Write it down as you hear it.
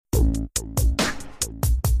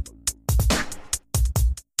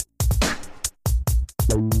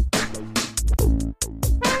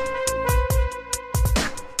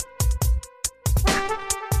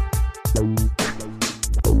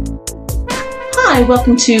Hi,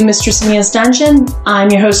 welcome to Mistress Mia's Dungeon. I'm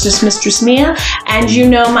your hostess, Mistress Mia, and you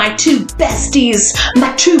know my two besties,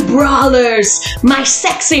 my two brawlers, my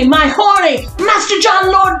sexy, my horny, Master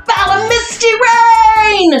John Lord Bala, Misty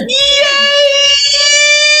Rain! Yay!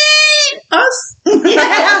 Us?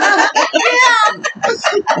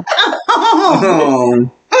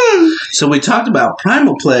 So we talked about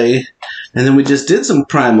primal play, and then we just did some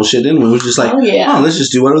primal shit, didn't we? We were just like, let's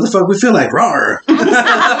just do whatever the fuck we feel like. Rawr.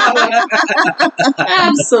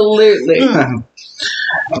 Absolutely.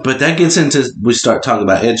 But that gets into, we start talking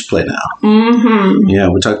about edge play now. Mm-hmm. Yeah,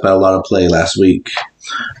 we talked about a lot of play last week.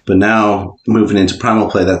 But now, moving into primal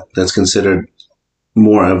play, that's considered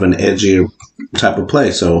more of an edgier type of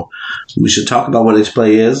play. So we should talk about what edge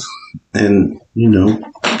play is and,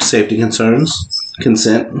 safety concerns,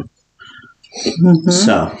 consent. Mm-hmm.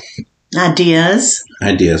 So, Ideas.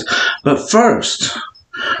 But first,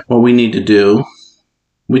 what we need to do,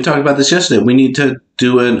 we talked about this yesterday, we need to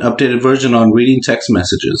do an updated version on reading text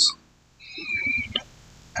messages.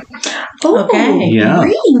 Oh, Okay. Yeah.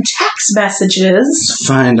 Reading text messages.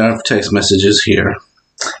 Find our text messages here.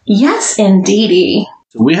 Yes, indeedy.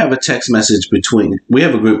 So we have a text message we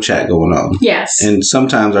have a group chat going on. Yes. And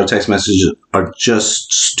sometimes our text messages are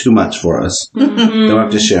just too much for us. Mm-hmm. Don't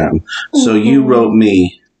have to share them. So you wrote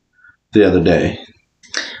me the other day.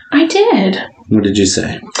 I did. What did you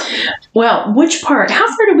say? Well, which part? How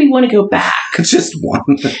far do we want to go back? Just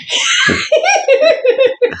one.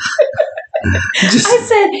 I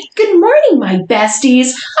said, good morning, my besties.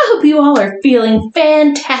 I hope you all are feeling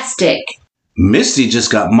fantastic. Misty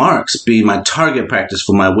just got marks be my target practice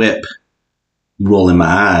for my whip. Rolling my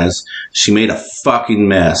eyes. She made a fucking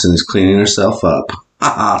mess and is cleaning herself up.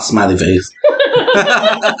 Haha, smiley face. And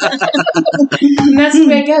that's the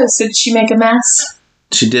way it goes. So did she make a mess?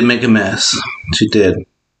 She did make a mess. She did.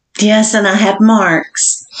 Yes, and I had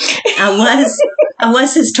marks. I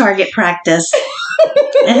was his target practice.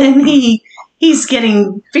 And he's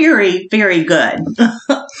getting very, very good.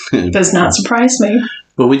 Does not surprise me.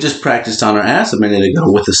 But we just practiced on her ass a minute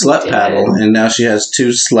ago with the slut paddle, and now she has 2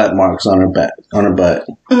 slut marks on her back, on her butt.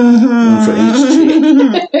 Mm-hmm. One for each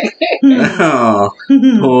cheek. Oh,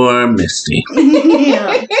 poor Misty.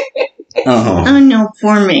 Yeah. Oh. Oh, no,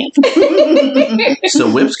 for me. So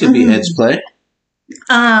whips could be edge play.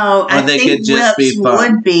 Oh, Or I they think could just whips be fun.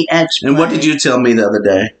 would be edge And what play. did you tell me the other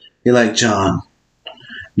day? You're like, John,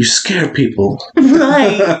 you scare people.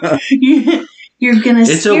 Right. You're going to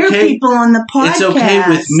It's scare okay. people on the podcast. It's okay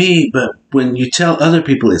with me, but when you tell other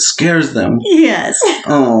people, it scares them. Yes.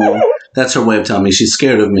 Oh, that's her way of telling me she's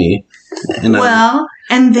scared of me. And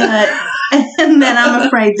And that I'm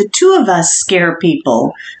afraid the two of us scare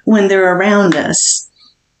people when they're around us.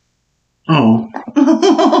 oh,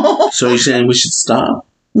 so you're saying we should stop?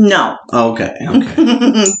 No. Oh, okay.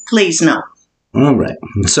 Please no. All right.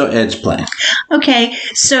 So edge play. Okay,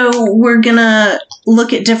 so we're going to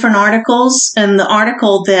look at different articles, and the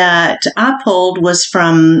article that I pulled was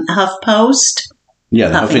from HuffPost. Yeah,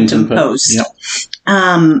 the Huffington Post. Yep.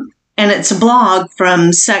 And it's a blog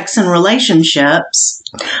from Sex and Relationships.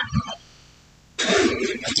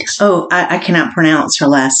 Oh, I cannot pronounce her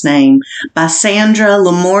last name. By Sandra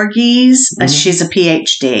Lamorgese. She's a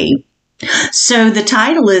PhD. So the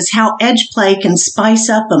title is How Edge Play Can Spice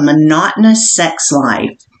Up a Monotonous Sex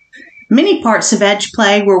Life. Many parts of edge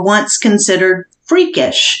play were once considered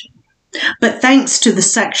freakish. But thanks to the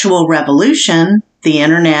sexual revolution, the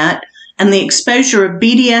internet, and the exposure of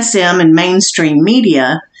BDSM in mainstream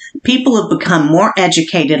media, people have become more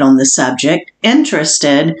educated on the subject,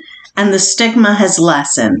 interested, and the stigma has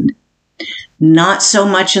lessened. Not so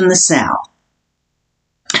much in the South,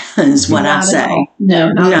 is what I say.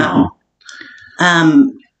 No, not at all.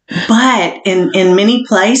 But in many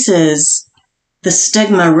places, the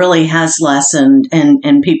stigma really has lessened,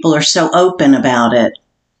 and people are so open about it.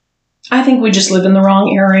 I think we just live in the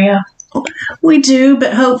wrong area. We do,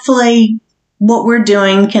 but hopefully what we're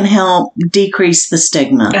doing can help decrease the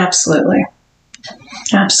stigma. Absolutely.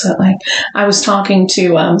 Absolutely. I was talking to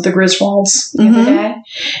the Griswolds the other day,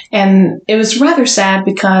 and it was rather sad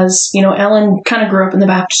because, Ellen kind of grew up in the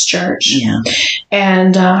Baptist church. Yeah.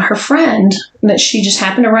 And her friend that she just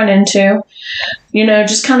happened to run into,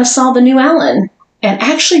 just kind of saw the new Ellen and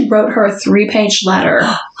actually wrote her a 3-page letter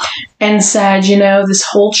and said, this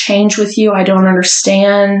whole change with you, I don't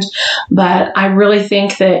understand, but I really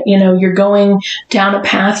think that, you're going down a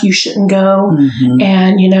path you shouldn't go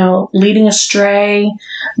and, leading astray,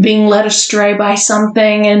 being led astray by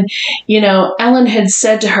something. And, Ellen had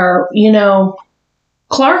said to her,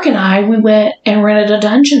 Clark and I, we went and rented a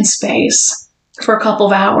dungeon space for a couple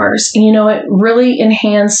of hours. And, it really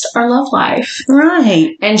enhanced our love life.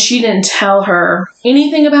 Right. And she didn't tell her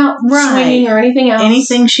anything about swinging or anything else.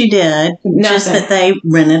 Anything she did. Nothing. Just that they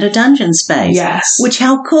rented a dungeon space. Yes. Which,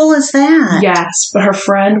 how cool is that? Yes. But her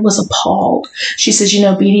friend was appalled. She says,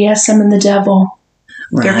 BDSM and the devil,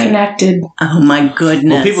 they're connected. Oh, my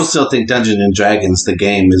goodness. Well, people still think Dungeons and Dragons, the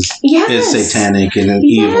game, is satanic and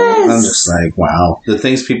evil. I'm just like, wow. The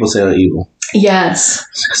things people say are evil. Yes.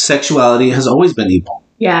 Sexuality has always been evil.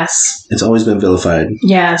 Yes. It's always been vilified.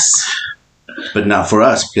 Yes. But not for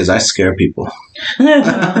us, because I scare people.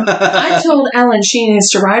 I told Ellen she needs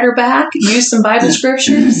to write her back, use some Bible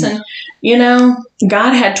scriptures, and,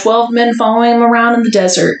 God had 12 men following him around in the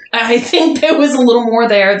desert. I think there was a little more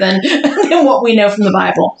there than what we know from the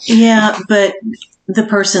Bible. Yeah, but the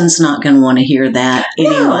person's not going to want to hear that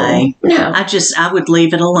anyway. No. I would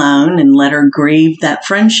leave it alone and let her grieve that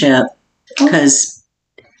friendship, because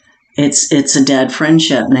it's a dead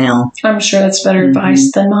friendship now. I'm sure that's better advice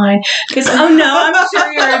than mine. Oh no, I'm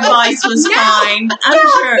sure your advice was fine. I'm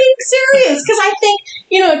sure. I'm being serious, because I think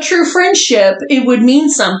a true friendship, it would mean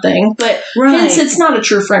something, but hence it's not a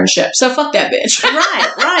true friendship. So fuck that bitch.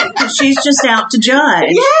 Right. Because she's just out to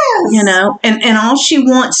judge. Yes. And all she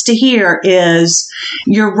wants to hear is,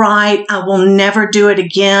 "You're right. I will never do it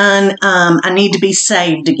again. I need to be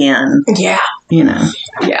saved again." Yeah. Yeah.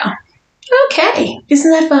 Okay. Isn't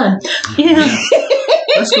that fun? Yeah.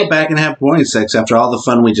 Let's go back and have boring sex after all the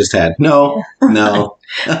fun we just had. No. Well,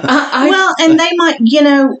 and they might,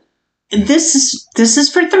 this is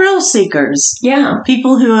for thrill seekers. Yeah.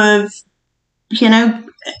 People who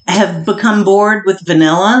have become bored with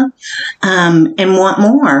vanilla and want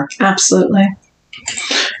more. Absolutely.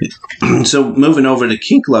 So moving over to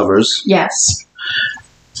Kink Lovers. Yes.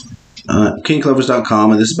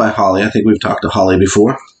 Kinklovers.com, and this is by Holly. I think we've talked to Holly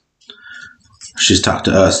before. She's talked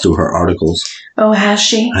to us through her articles. Oh, has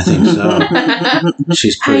she? I think so.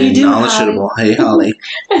 She's pretty knowledgeable. Holly? Hey, Holly.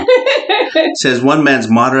 It says, one man's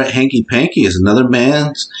moderate hanky-panky is another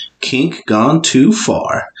man's kink gone too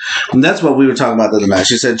far. And that's what we were talking about the other night.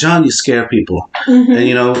 She said, John, you scare people.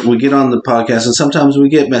 And, we get on the podcast, and sometimes we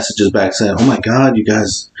get messages back saying, oh, my God, you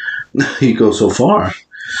guys, you go so far.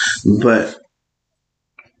 But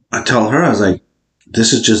I tell her, I was like,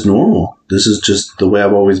 this is just normal. This is just the way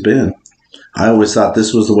I've always been. I always thought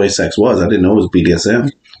this was the way sex was. I didn't know it was BDSM.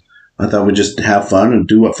 I thought we'd just have fun and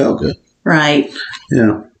do what felt good. Right.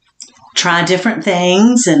 Yeah. Try different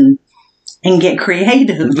things and get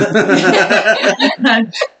creative.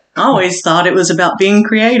 I always thought it was about being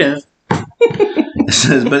creative. It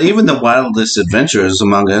says, but even the wildest adventurers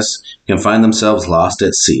among us can find themselves lost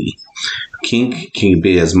at sea. Kink can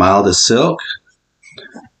be as mild as silk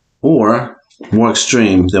or more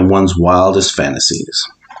extreme than one's wildest fantasies.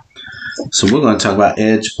 So we're going to talk about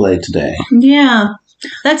edge play today. Yeah.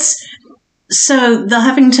 So the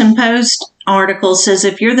Huffington Post article says,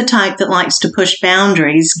 if you're the type that likes to push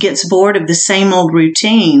boundaries, gets bored of the same old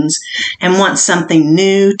routines, and wants something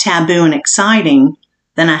new, taboo, and exciting,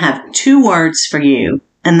 then I have 2 words for you,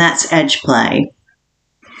 and that's edge play.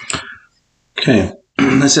 Okay.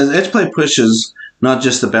 It says edge play pushes not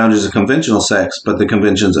just the boundaries of conventional sex, but the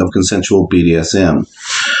conventions of consensual BDSM,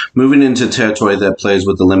 moving into territory that plays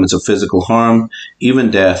with the limits of physical harm,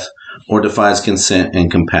 even death, or defies consent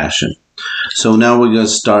and compassion. So now we're going to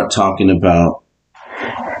start talking about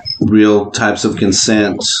real types of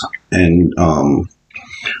consent and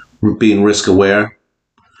being risk aware.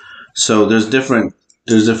 So there's different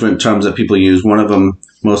terms that people use. One of them,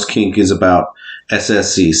 most kink, is about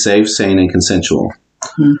SSC, safe, sane, and consensual.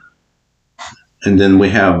 Mm-hmm. And then we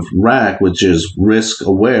have RAC, which is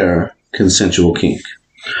risk-aware consensual kink.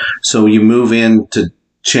 So you move into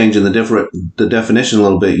changing the definition a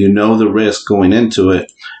little bit. You know the risk going into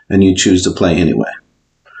it, and you choose to play anyway.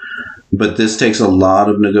 But this takes a lot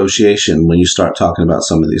of negotiation when you start talking about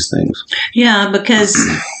some of these things. Yeah, because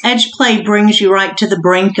edge play brings you right to the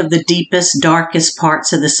brink of the deepest, darkest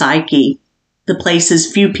parts of the psyche, the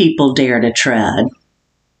places few people dare to tread.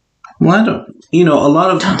 Well, I don't. A lot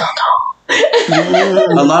of...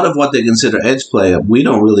 a lot of what they consider edge play, we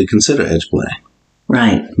don't really consider edge play.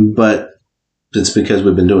 Right. But it's because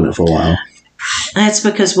we've been doing it for a while. That's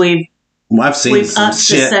because I've seen some upped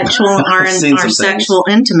shit. our sexual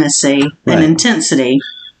intimacy and intensity.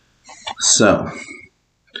 So,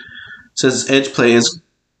 it says edge play is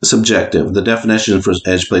subjective. The definition for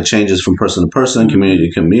edge play changes from person to person, community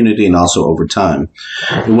to community, and also over time.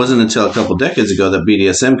 It wasn't until a couple decades ago that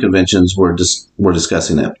BDSM conventions were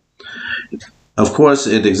discussing it. Of course,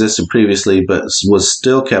 it existed previously, but was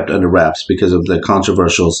still kept under wraps because of the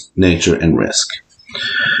controversial nature and risk.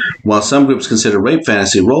 While some groups consider rape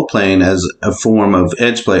fantasy role-playing as a form of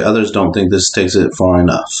edge play, others don't think this takes it far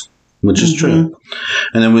enough, which is true.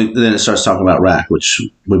 And then it starts talking about rack, which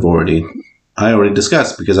I already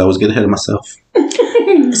discussed because I was getting ahead of myself.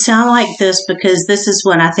 So I like this because this is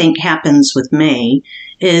what I think happens with me,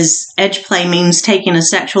 is edge play means taking a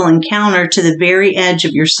sexual encounter to the very edge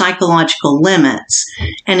of your psychological limits,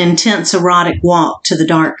 an intense erotic walk to the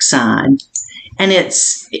dark side. And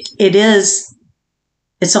it's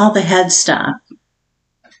all the head stuff.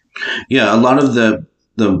 Yeah, a lot of the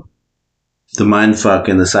mind fuck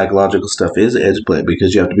and the psychological stuff is edge play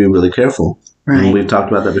because you have to be really careful. Right. And we've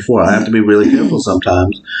talked about that before. I have to be really careful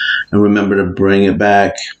sometimes and remember to bring it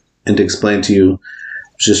back and to explain to you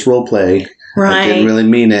it's just role play. Right. I didn't really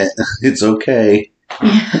mean it. It's okay.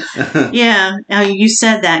 Yeah. Now, you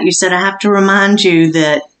said that. You said I have to remind you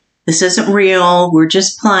that this isn't real. We're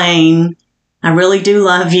just playing. I really do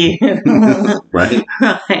love you. Right.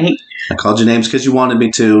 Right. I called you names because you wanted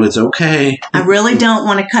me to. It's okay. I really don't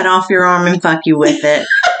want to cut off your arm and fuck you with it.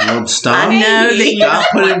 No, stop. I know that you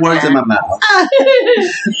Stop putting words in my mouth. I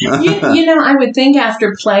would think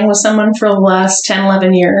after playing with someone for the last 10,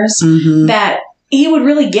 11 years that he would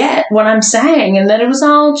really get what I'm saying and that it was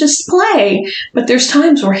all just play. But there's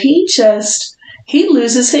times where he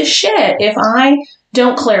loses his shit. If I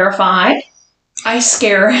don't clarify, I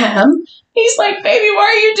scare him. He's like, baby, why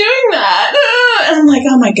are you doing that? And I'm like,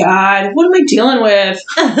 oh my God, what am I dealing with?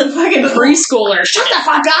 Fucking preschooler. Shut the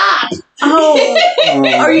fuck up. Oh,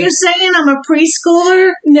 are you saying I'm a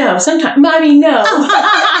preschooler? No, sometimes. I mean, no.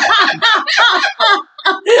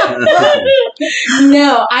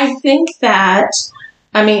 No, I think that,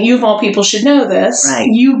 you of all people should know this. Right.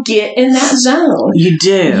 You get in that zone. You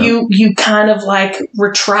do. You kind of like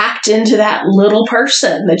retract into that little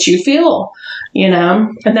person that you feel,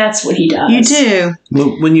 and that's what he does. You do.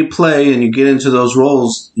 Well, when you play and you get into those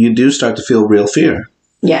roles, you do start to feel real fear.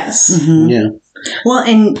 Yes. Mm-hmm. Yeah. Well,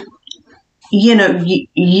 and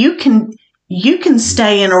you can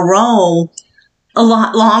stay in a role a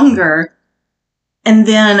lot longer. And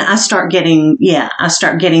then I start getting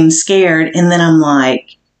scared. And then I'm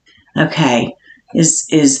like, okay,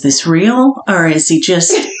 is this real? Or is he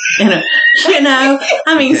just, sometimes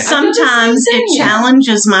it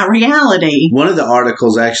challenges my reality. One of the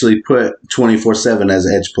articles actually put 24/7 as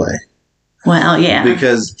edge play. Well, yeah.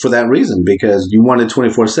 Because for that reason, because you wanted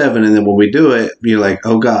 24/7 and then when we do it, you're like,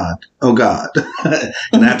 oh God. And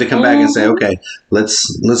I have to come back and say, okay,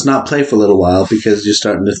 let's not play for a little while because you're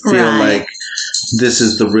starting to feel like this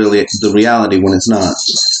is the reality when it's not.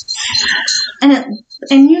 And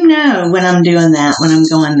when I'm doing that, when I'm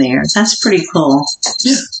going there, that's pretty cool.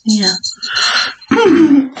 Yeah.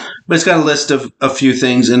 But it's got a list of a few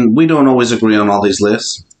things, and we don't always agree on all these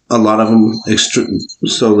lists. A lot of them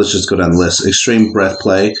so let's just go down the list. Extreme breath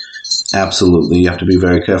play, absolutely. You have to be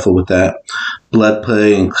very careful with that. Blood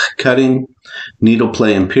play and cutting, needle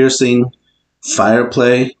play and piercing, fire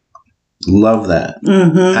play. Love that.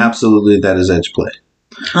 Mm-hmm. Absolutely, that is edge play.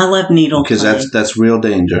 I love needle play. Because that's real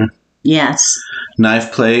danger. Yes.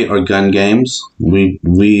 Knife play or gun games.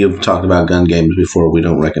 We have talked about gun games before. We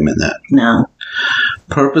don't recommend that. No.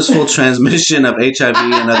 Purposeful transmission of HIV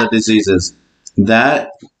and other diseases. That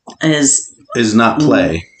is not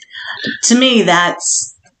play. To me,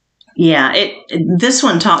 that's this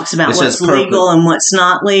one talks about what's legal and what's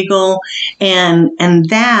not legal, and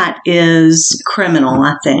that is criminal,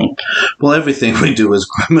 I think. Well, everything we do is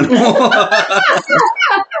criminal.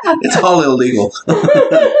 It's all illegal.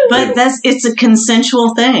 But it's a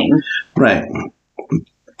consensual thing. Right.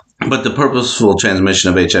 But the purposeful transmission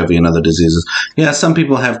of HIV and other diseases. Yeah, some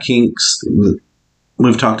people have kinks.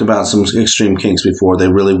 We've talked about some extreme kinks before. They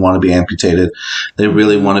really want to be amputated. They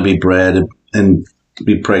really want to be bred and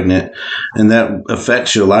be pregnant. And that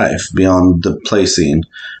affects your life beyond the play scene.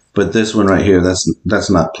 But this one right here, that's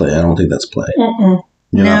not play. I don't think that's play. Mm-mm.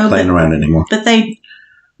 You're not playing around anymore. But they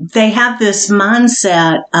have this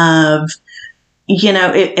mindset of,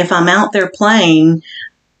 if I'm out there playing,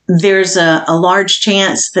 there's a large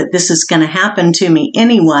chance that this is going to happen to me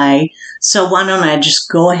anyway. So why don't I just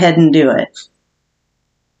go ahead and do it?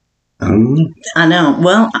 I know.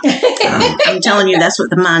 Well, I'm telling you, that's what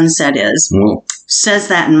the mindset is. Well, says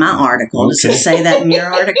that in my article. Does it say that in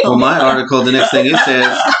your article? Well, my article, the next thing it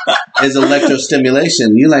says is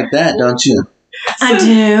electrostimulation. You like that, don't you? I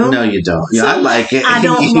do. No, you don't. Yeah, I like it. I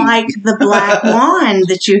don't like the black wand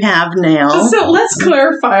that you have now. So let's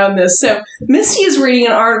clarify on this. So Misty is reading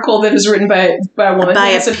an article that is written by a woman By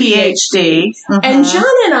who a has PhD. And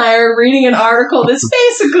John and I are reading an article that's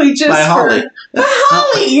basically just By Holly. by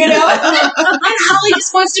Holly, you know? And Holly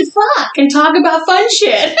just wants to fuck and talk about fun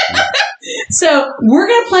shit. So we're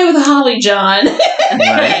going to play with Holly, John.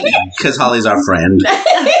 Right? Because Holly's our friend.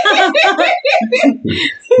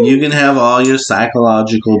 You can have all your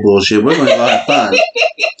psychological bullshit. We're going to go have fun.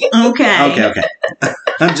 Okay. Okay.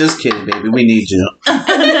 I'm just kidding, baby. We need you.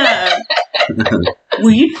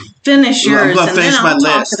 Will you finish Well, I'm yours gonna and finish then my I'll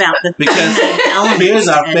talk list, about the because elements. Here's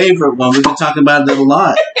our favorite one. We've been talking about it a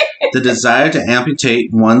lot. The desire to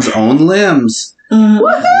amputate one's own limbs.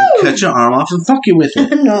 Cut your arm off and fuck you with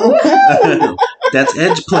it. No. That's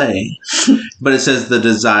edge play. But it says the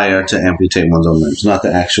desire to amputate one's own limbs, not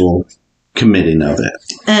the actual committing of it.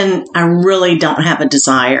 And I really don't have a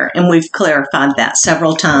desire. And we've clarified that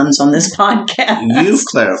several times on this podcast. You've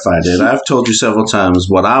clarified it. I've told you several times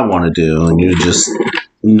what I want to do, and you're just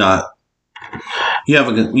not. You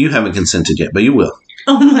haven't consented yet, but you will.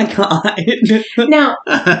 Oh my God. Now,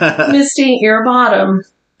 Misty, you're a bottom.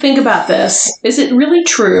 Think about this. Is it really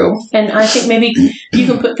true? And I think maybe you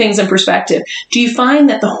can put things in perspective. Do you find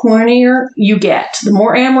that the hornier you get, the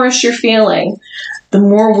more amorous you're feeling, the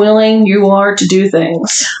more willing you are to do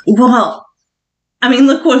things? Well, I mean,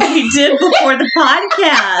 look what we did before the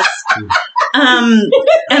podcast.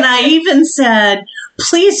 And I even said,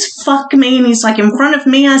 please fuck me. And he's like, in front of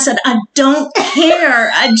me. I said, I don't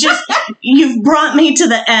care. You've brought me to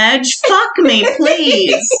the edge. Fuck me,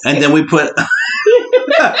 please. And then we put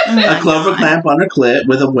a clover clamp on her clit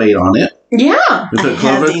with a weight on it. Yeah. We put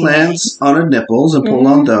clover clamps on her nipples and pulled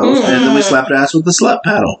on those. And then we slapped her ass with the slut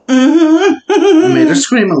paddle. Mm-hmm. Made her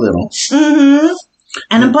scream a little. Mm-hmm.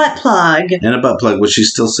 And a butt plug. And a butt plug, which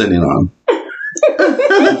she's still sitting on.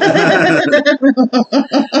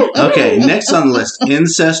 Okay, next on the list,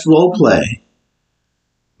 incest role play.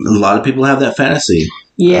 A lot of people have that fantasy.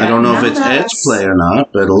 Yeah. I don't know if it's edge play or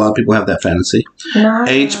not, but a lot of people have that fantasy.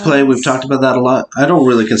 Age play, we've talked about that a lot. I don't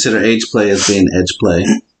really consider age play as being edge play.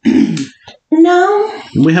 No.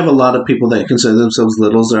 We have a lot of people that consider themselves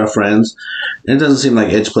littles, they're our friends. And it doesn't seem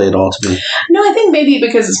like edge play at all to me. No, I think maybe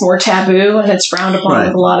because it's more taboo and it's frowned upon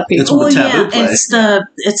with a lot of people. It's more taboo play.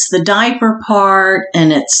 It's the diaper part,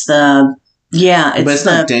 and it's the but it's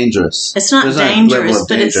not dangerous. It's not dangerous,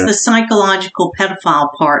 but it's the psychological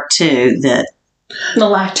pedophile part too. That the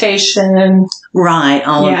lactation, right?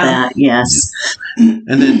 All of that, yes. Yeah.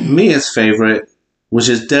 And then Mia's favorite, which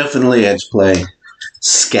is definitely edge play.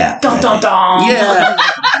 Scat. Dun, dun, dun. Yeah.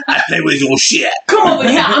 I play with your shit. Come over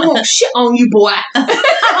here. I'm going to shit on you, boy.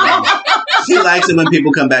 She likes it when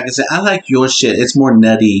people come back and say, I like your shit. It's more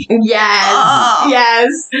nutty. Yes. Oh.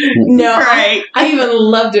 Yes. No, Great. I even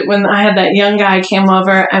loved it when I had that young guy came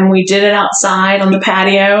over and we did it outside on the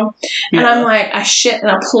patio. And I'm like, I shit in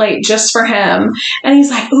a plate just for him. And he's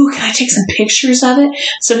like, ooh, can I take some pictures of it?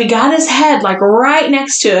 So he got his head like right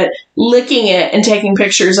next to it, licking it and taking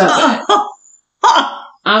pictures of it.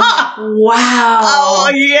 I'm like, wow.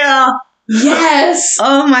 Oh, yeah. Yes.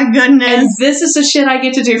 Oh, my And goodness. this is the shit I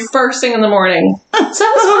get to do first thing in the morning. So that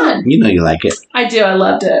was fun. You know you like it. I do. I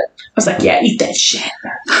loved it. I was like, yeah, eat that shit.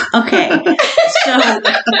 Okay. So,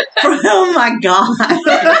 oh, my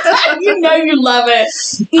God. You know you love it.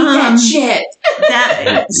 Eat that shit.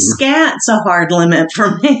 That scat's a hard limit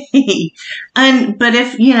for me. But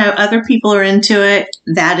if, other people are into it,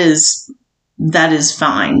 that is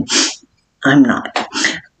fine. I'm not.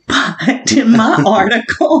 But in my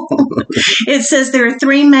article, it says there are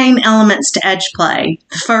three main elements to edge play.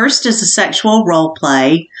 The first is a sexual role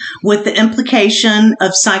play with the implication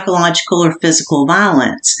of psychological or physical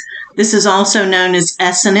violence. This is also known as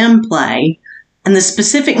S&M play, and the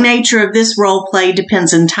specific nature of this role play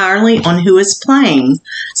depends entirely on who is playing,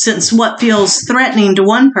 since what feels threatening to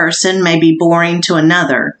one person may be boring to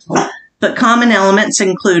another. But common elements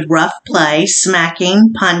include rough play,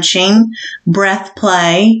 smacking, punching, breath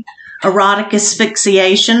play, erotic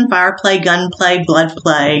asphyxiation, fire play, gun play, blood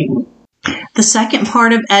play. The second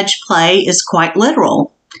part of edge play is quite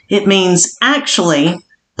literal. It means actually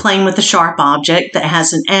playing with a sharp object that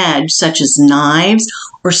has an edge, such as knives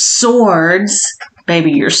or swords.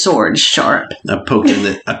 Baby, your sword's sharp. I poked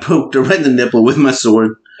her right in the nipple with my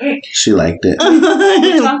sword. She liked it.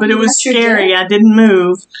 But it was scary. I didn't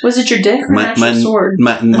move. Was it your dick or an actual sword?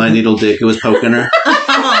 My needle dick. It was poking her.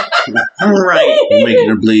 Right. Making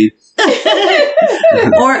her bleed.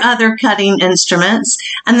 Or other cutting instruments.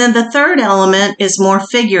 And then the third element is more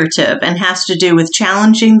figurative and has to do with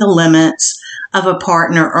challenging the limits of a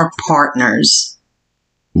partner or partners.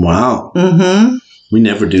 Wow. Mm-hmm. We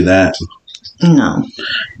never do that. No,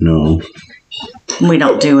 No. we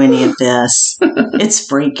don't do any of this. It's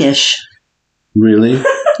freakish. Really?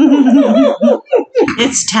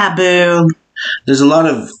 It's taboo. There's a lot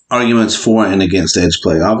of arguments for and against edge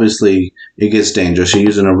play. Obviously, it gets dangerous. You're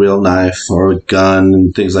using a real knife or a gun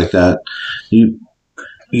and things like that. You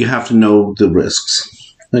have to know the risks.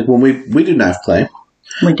 Like when we do knife play,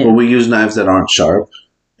 We do. where we use knives that aren't sharp.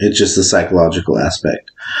 It's just the psychological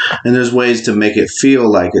aspect. And there's ways to make it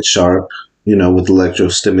feel like it's sharp, with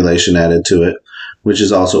electrostimulation added to it, which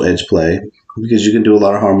is also edge play, because you can do a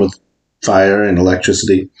lot of harm with fire and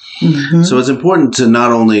electricity. Mm-hmm. So it's important to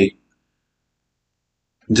not only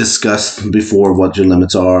discuss before what your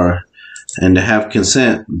limits are and to have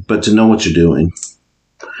consent, but to know what you're doing.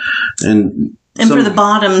 And for the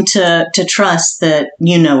bottom to trust that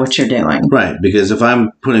you know what you're doing. Right, because if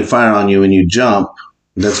I'm putting fire on you and you jump,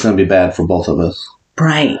 that's going to be bad for both of us.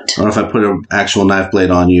 Right. Or if I put an actual knife blade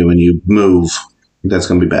on you and you move, that's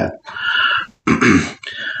going to be bad.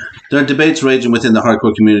 There are debates raging within the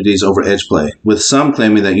hardcore communities over edge play, with some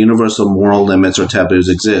claiming that universal moral limits or taboos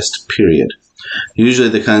exist, period. Usually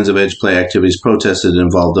the kinds of edge play activities protested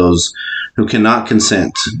involve those who cannot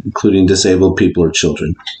consent, including disabled people or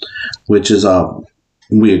children, which is,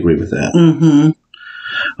 we agree with that. Mm-hmm.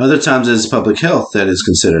 Other times it's public health that is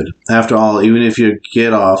considered. After all, even if you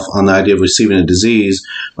get off on the idea of receiving a disease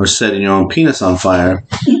or setting your own penis on fire,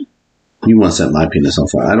 you want to set my penis on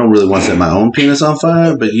fire. I don't really want to set my own penis on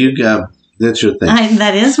fire, but that's your thing.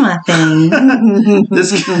 That is my thing.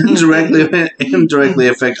 This can directly and indirectly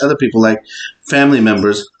affect other people like family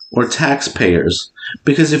members or taxpayers.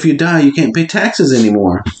 Because if you die, you can't pay taxes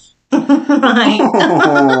anymore. Right.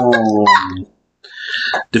 Oh.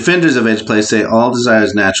 Defenders of edge play say all desire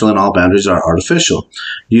is natural and all boundaries are artificial.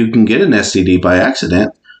 You can get an STD by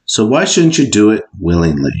accident, so why shouldn't you do it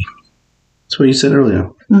willingly? That's what you said earlier.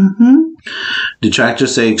 Mm-hmm.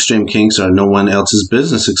 Detractors say extreme kinks are no one else's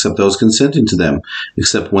business except those consenting to them,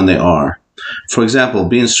 except when they are. For example,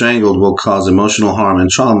 being strangled will cause emotional harm and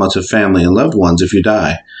trauma to family and loved ones if you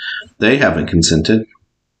die. They haven't consented.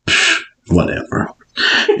 Whatever.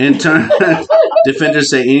 In turn, defenders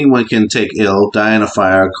say anyone can take ill, die in a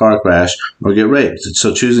fire, car crash, or get raped.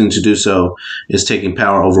 So choosing to do so is taking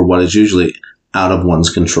power over what is usually out of one's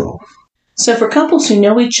control. So for couples who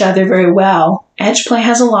know each other very well, edge play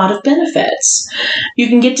has a lot of benefits. You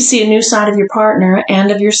can get to see a new side of your partner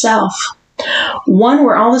and of yourself. One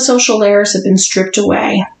where all the social layers have been stripped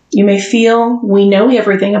away. You may feel we know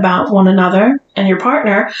everything about one another and your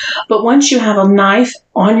partner, but once you have a knife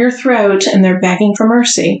on your throat and they're begging for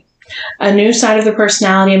mercy, a new side of their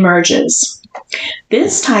personality emerges.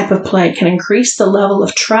 This type of play can increase the level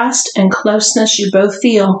of trust and closeness you both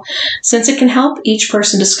feel, since it can help each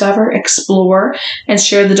person discover, explore, and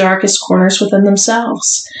share the darkest corners within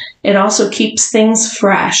themselves. It also keeps things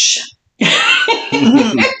fresh.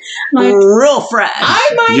 Like, real fresh. I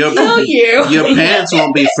might kill you. Your pants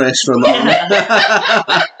won't be fresh for long.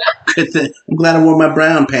 I'm glad I wore my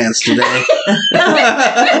brown pants today.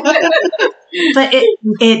 But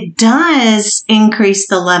it does increase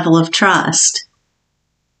the level of trust.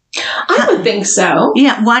 I would think so.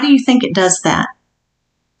 Yeah. Why do you think it does that?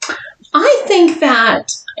 I think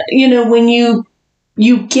that, when you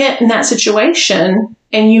get in that situation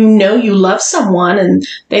and you love someone and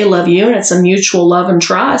they love you and it's a mutual love and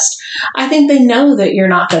trust, I think they know that you're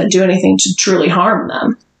not going to do anything to truly harm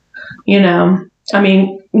them. I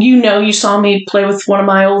mean, you saw me play with one of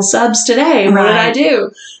my old subs today. What did I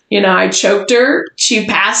do? I choked her. She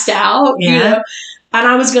passed out, and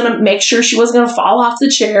I was going to make sure she wasn't going to fall off the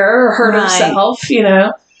chair or hurt herself,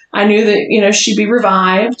 I knew that, she'd be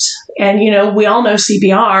revived and, we all know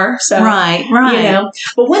CPR. So, right.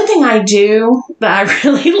 But one thing I do that I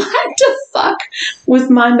really like to fuck with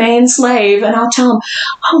my main slave, and I'll tell him,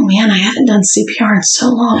 oh man, I haven't done CPR in so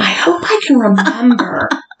long. I hope I can remember.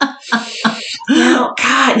 Now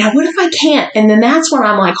what if I can't? And then that's when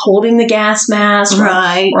I'm like holding the gas mask, or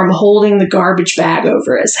I'm holding the garbage bag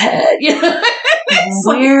over his head.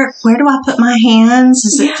 Where do I put my hands?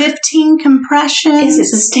 Is it 15 compressions?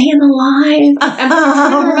 Is it Staying Alive? I'm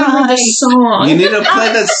trying to remember the song. You need to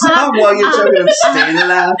play the song while you're talking about Staying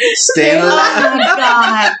Alive. Staying Alive. Oh my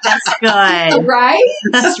God, that's good. Right?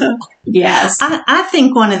 That's yes. I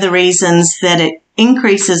think one of the reasons that it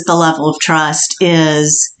increases the level of trust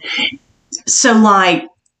is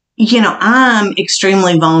I'm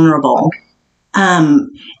extremely vulnerable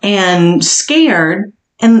and scared.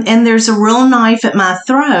 And there's a real knife at my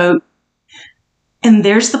throat, and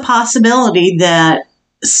there's the possibility that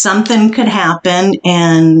something could happen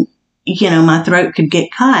and, my throat could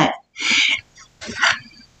get cut.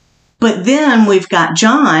 But then we've got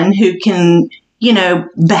John, who can,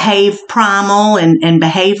 behave primal and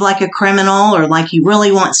behave like a criminal, or like he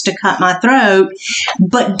really wants to cut my throat,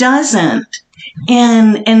 but doesn't.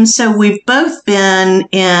 And so we've both been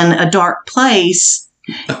in a dark place.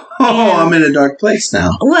 I'm in a dark place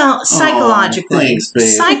now. Well, psychologically. Thanks, babe.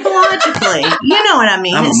 Psychologically. You know what I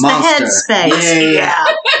mean. I'm It's a monster. the headspace. Yeah.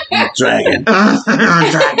 I'm a dragon.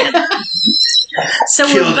 Dragon. So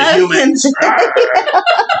Kill we're the both in.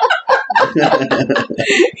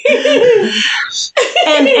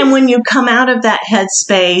 and when you come out of that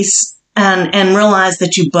headspace and realize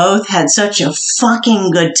that you both had such a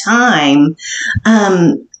fucking good time,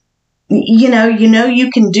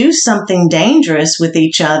 you can do something dangerous with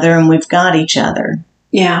each other, and we've got each other.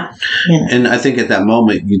 Yeah. And I think at that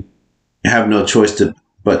moment, you have no choice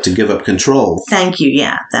but to give up control. Thank you.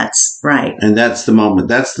 Yeah, that's right. And that's the moment.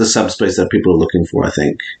 That's the subspace that people are looking for, I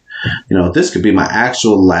think. This could be my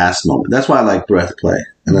actual last moment. That's why I like breath play.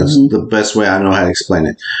 And that's the best way I know how to explain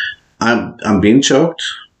it. I'm being choked.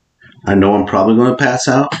 I know I'm probably going to pass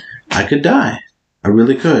out. I could die. I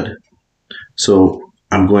really could. So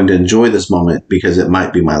I'm going to enjoy this moment because it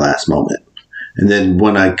might be my last moment. And then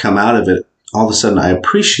when I come out of it, all of a sudden I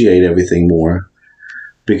appreciate everything more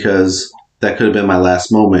because that could have been my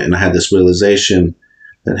last moment. And I had this realization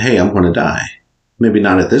that, hey, I'm going to die. Maybe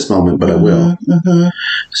not at this moment, but I will. Mm-hmm.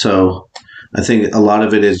 So I think a lot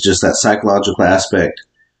of it is just that psychological aspect.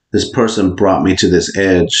 This person brought me to this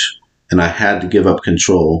edge and I had to give up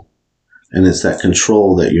control. And it's that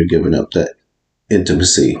control that you're giving up, that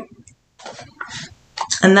intimacy.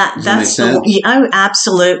 And that's absolutely.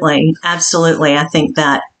 Absolutely. I think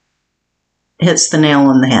that hits the nail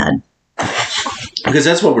on the head. Because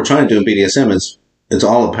that's what we're trying to do in BDSM is it's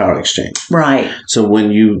all a power exchange. Right. So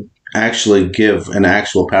when you actually give an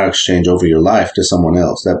actual power exchange over your life to someone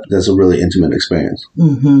else, that's a really intimate experience.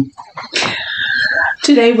 Mm-hmm.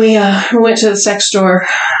 Today we went to the sex store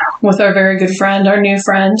with our very good friend, our new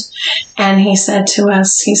friend, and he said to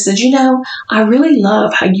us, I really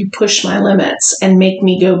love how you push my limits and make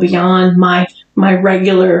me go beyond my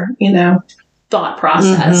regular, thought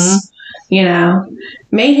process. Mm-hmm.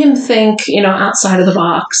 Made him think, outside of the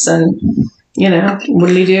box. And, what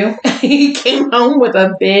did he do? He came home with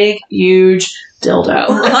a big, huge dildo.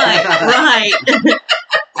 Right.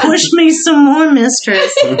 Push me some more,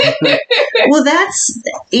 mistress. Well, that's,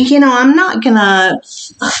 I'm not gonna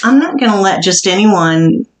let just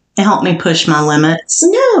anyone help me push my limits.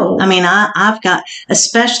 No. I mean, I've got,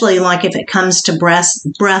 especially like if it comes to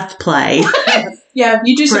breath play. Yeah,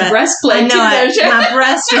 you do some breast play too, don't you? My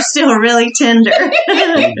breasts are still really tender.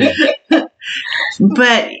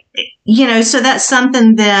 But, so that's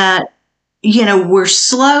something that, we're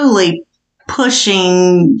slowly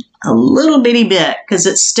pushing a little bitty bit because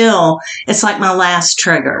it's like my last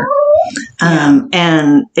trigger.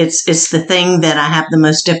 And it's the thing that I have the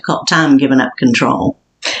most difficult time giving up control.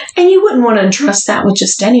 And you wouldn't want to entrust that with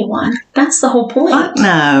just anyone. That's the whole point.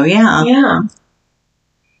 No, yeah. Yeah.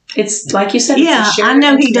 It's like you said. Yeah, I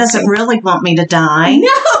know he doesn't really want me to die.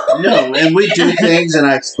 No, and we do things and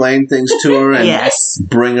I explain things to her and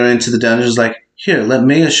bring her into the dungeons like, here, let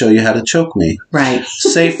Mia show you how to choke me. Right.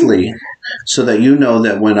 Safely. So that you know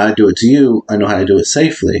that when I do it to you, I know how to do it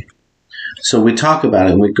safely. So we talk about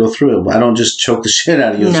it and we go through it. I don't just choke the shit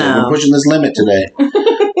out of you and say, we're pushing this limit today.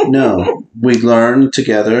 No. We learn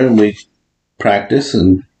together and we practice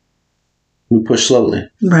and we push slowly.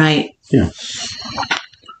 Right. Yeah.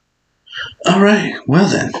 All right. Well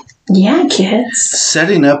then. Yeah, kids.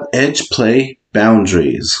 Setting up edge play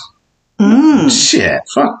boundaries. Shit.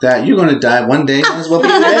 Fuck that. You're going to die one day. Might as well be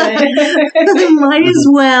ready. Might as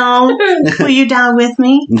well. Will you die with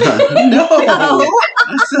me? No.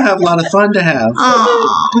 I still have a lot of fun to have.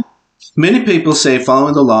 Aww. Many people say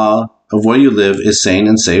following the law of where you live is sane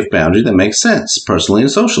and safe boundary that makes sense, personally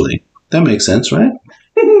and socially. That makes sense, right?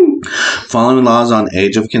 Following laws on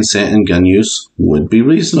age of consent and gun use would be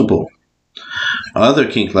reasonable. Other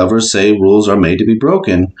kink lovers say rules are made to be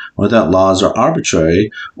broken, or that laws are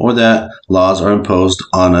arbitrary, or that laws are imposed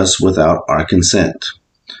on us without our consent.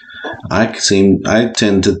 I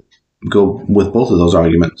tend to go with both of those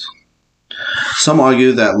arguments. Some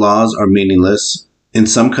argue that laws are meaningless. In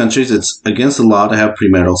some countries, it's against the law to have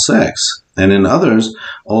premarital sex, and in others,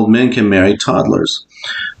 old men can marry toddlers.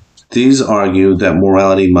 These argue that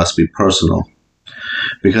morality must be personal.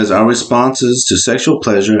 Because our responses to sexual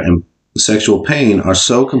pleasure and sexual pain are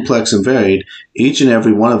so complex and varied, each and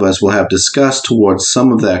every one of us will have disgust towards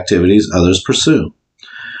some of the activities others pursue,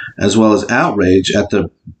 as well as outrage at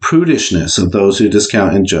the prudishness of those who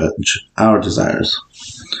discount and judge our desires.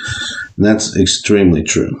 And that's extremely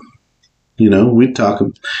true. You know, we talk,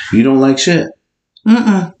 you don't like shit.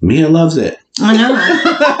 Mm-mm. Mia loves it. I know.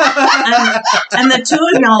 and the two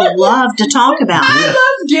of y'all love to talk about I it.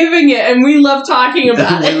 love giving it, and we love talking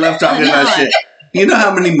about We it. love talking I know about it. shit. You know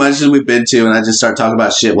how many munches we've been to, and I just start talking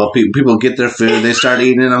about shit while people get their food, they start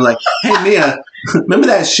eating, and I'm like, hey, Mia, remember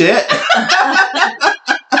that shit?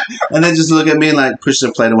 And they just look at me and like push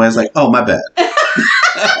their plate away. It's like, oh, my bad.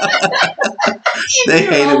 They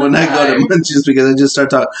hate it when I go to munches because I just start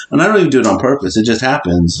talking. And I don't even do it on purpose. It just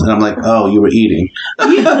happens. And I'm like, oh, you were eating.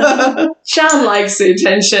 Sean likes the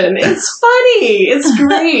attention. It's funny. It's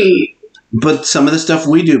great. But some of the stuff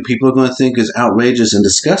we do, people are going to think is outrageous and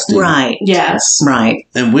disgusting. Right. Yes. Right.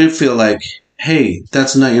 And we feel like, hey,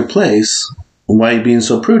 that's not your place. Why are you being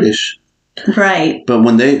so prudish? Right. But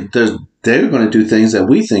when they're going to do things that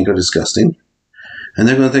we think are disgusting, and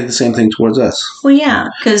they're going to think the same thing towards us. Well, yeah,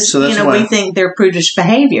 because, So that's why- we think their prudish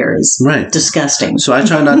behavior is Right. disgusting. So I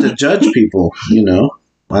try not to judge people, you know.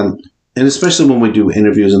 And especially when we do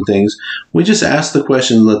interviews and things, we just ask the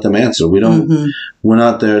question and let them answer. We don't. Mhm. We're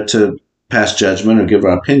not there to pass judgment or give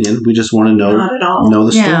our opinion. We just want to Not at all. know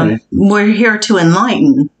the Yeah. story. We're here to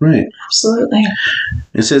enlighten. Right. Absolutely.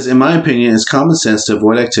 It says, in my opinion, it's common sense to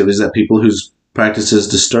avoid activities that people whose practices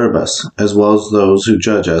disturb us, as well as those who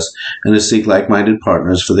judge us, and to seek like-minded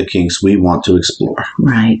partners for the kinks we want to explore.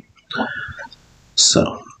 Right.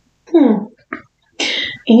 So,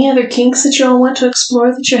 Any other kinks that you all want to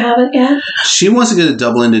explore that you haven't yet? she wants to get a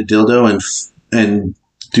double-ended dildo and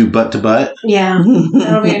do butt-to-butt, Yeah.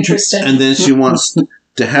 That'll be interesting. and then she wants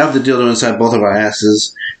to have the dildo inside both of our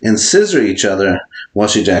asses and scissor each other while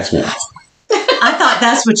she jacks me off. I thought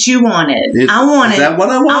that's what you wanted. Is that what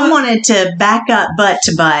I want? I wanted to back up butt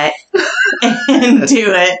to butt and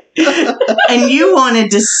do it. And you wanted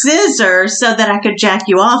to scissor so that I could jack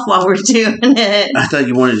you off while we're doing it. I thought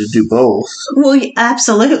you wanted to do both. Well,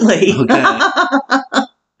 absolutely. Okay.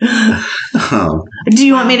 Do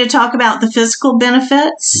you want me to talk about the physical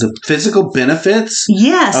benefits? The physical benefits?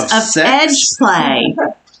 Yes, Of of sex? edge play.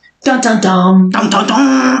 Dun dun dun. Dum, dum,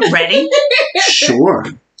 dum. Ready? Sure.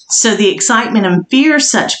 So the excitement and fear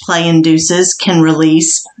such play induces can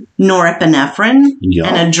release norepinephrine Yeah.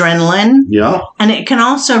 and adrenaline, Yeah. and it can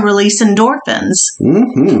also release endorphins,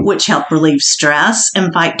 Mm-hmm. which help relieve stress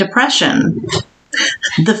and fight depression.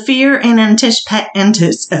 The fear and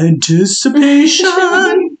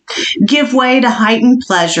anticipation give way to heightened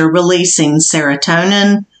pleasure, releasing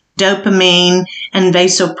serotonin, dopamine, and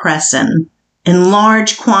vasopressin in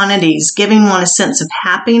large quantities, giving one a sense of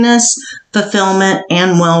happiness, fulfillment,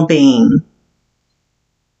 and well-being.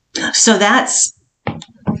 So that's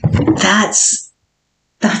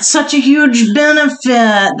such a huge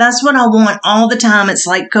benefit. That's what I want all the time. It's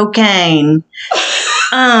like cocaine.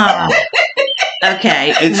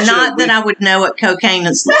 Okay. It's Not true. that I would know what cocaine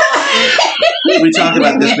is like. We talked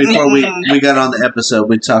about this before we got on the episode.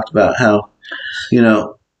 We talked about how, you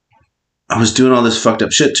know, I was doing all this fucked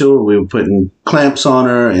up shit to her. We were putting clamps on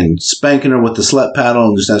her and spanking her with the slut paddle,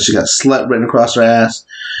 and just now she got slut written across her ass.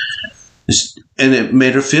 And it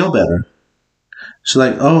made her feel better. She's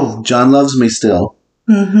like, oh, John loves me still.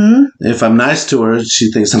 Mm-hmm. If I'm nice to her,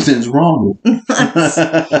 she thinks something's wrong.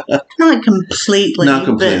 Not completely. Not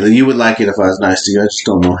completely. You would like it if I was nice to you. I just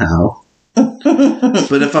don't know how.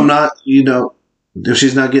 But if I'm not, you know, if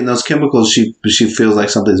she's not getting those chemicals, she feels like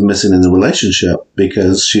something's missing in the relationship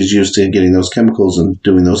because she's used to getting those chemicals and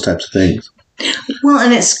doing those types of things. Well,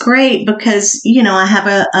 and it's great because, you know, I have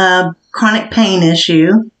a chronic pain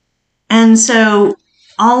issue. And so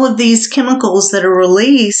all of these chemicals that are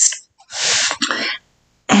released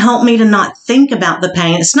help me to not think about the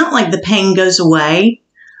pain. It's not like the pain goes away,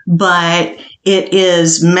 but it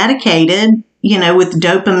is medicated, you know, with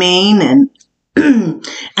dopamine and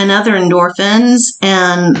and other endorphins,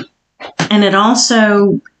 and it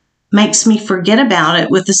also makes me forget about it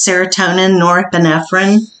with the serotonin,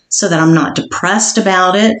 norepinephrine, so that I'm not depressed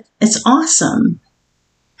about it. It's awesome.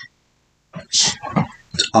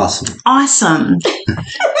 It's awesome. Awesome.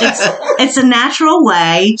 It's a natural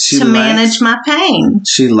way She to manage my pain.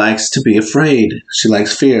 She likes to be afraid. She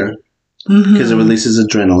likes fear because it releases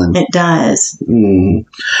adrenaline. It does. Mm.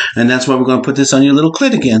 And that's why we're going to put this on your little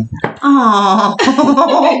clit again. Oh,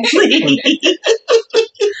 please.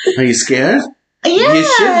 Are you scared? Yes, You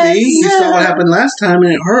should be. You saw what happened last time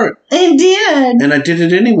and it hurt. It did. And I did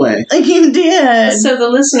it anyway. You did. So the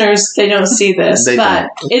listeners, they don't see this, They but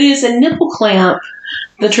it is a nipple clamp,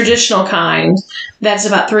 the traditional kind, that's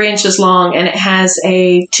about 3 inches long, and it has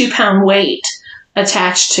a 2-pound weight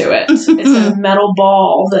attached to it. It's a metal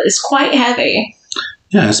ball that is quite heavy.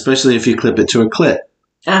 Yeah, especially if you clip it to a clit.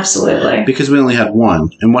 Absolutely. Because we only had one.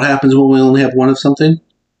 And what happens when we only have one of something?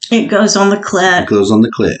 It goes on the It clit. goes on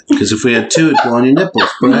the clit. Because if we had two, it'd go on your nipples,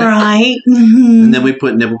 correct? Right. And then we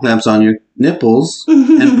put nipple clamps on your nipples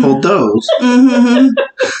and pulled those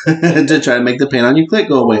to try to make the pain on your clit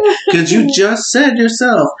go away. Because you just said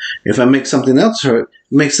yourself, if I make something else hurt,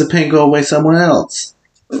 it makes the pain go away somewhere else.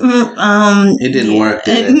 It didn't work,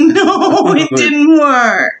 did it? No, it didn't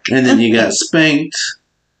work. And then you got spanked.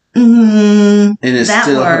 Mm, And it that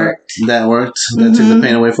still worked. hurt. That worked. That took the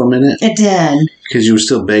pain away for a minute. It did. Because you were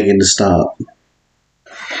still begging to stop.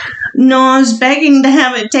 No, I was begging to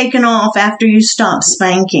have it taken off after you stopped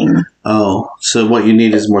spanking. Oh, so what you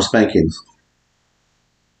need is more spankings.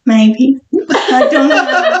 Maybe. I don't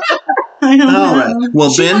know. I don't All know. right. Well,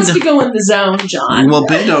 She wants to go in the zone, John. Well,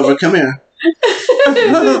 bend over. Come here.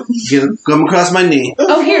 Come across my knee.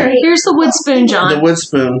 Oh, here's the wood spoon, The John. wood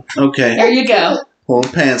spoon. Okay. There you go. Pull the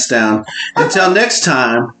pants down. Until next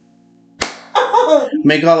time,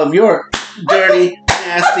 make all of your dirty,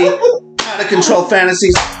 nasty, out of control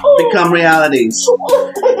fantasies become realities.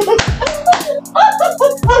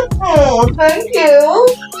 Oh, thank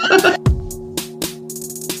you.